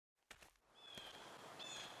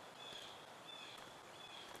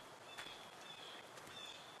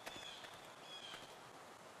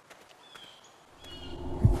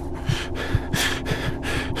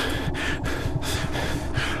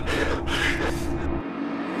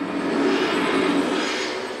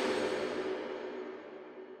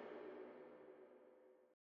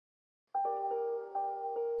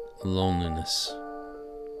Loneliness.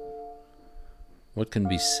 What can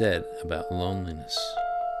be said about loneliness?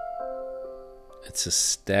 It's a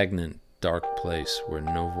stagnant, dark place where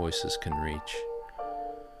no voices can reach.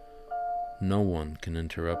 No one can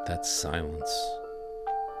interrupt that silence.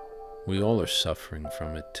 We all are suffering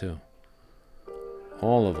from it too.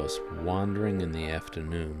 All of us wandering in the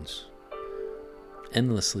afternoons,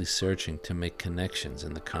 endlessly searching to make connections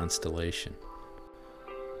in the constellation.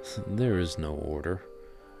 There is no order,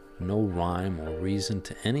 no rhyme or reason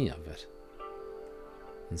to any of it.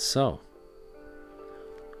 And so,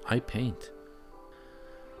 I paint.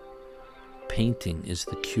 Painting is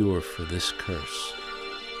the cure for this curse,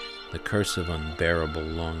 the curse of unbearable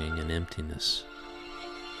longing and emptiness.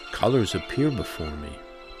 Colors appear before me,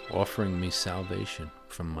 offering me salvation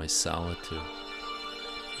from my solitude.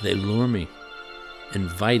 They lure me,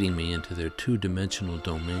 inviting me into their two-dimensional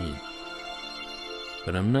domain.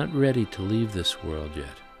 But I'm not ready to leave this world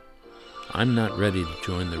yet. I'm not ready to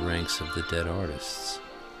join the ranks of the dead artists.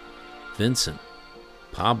 Vincent,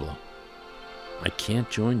 Pablo, I can't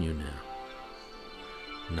join you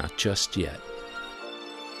now. Not just yet.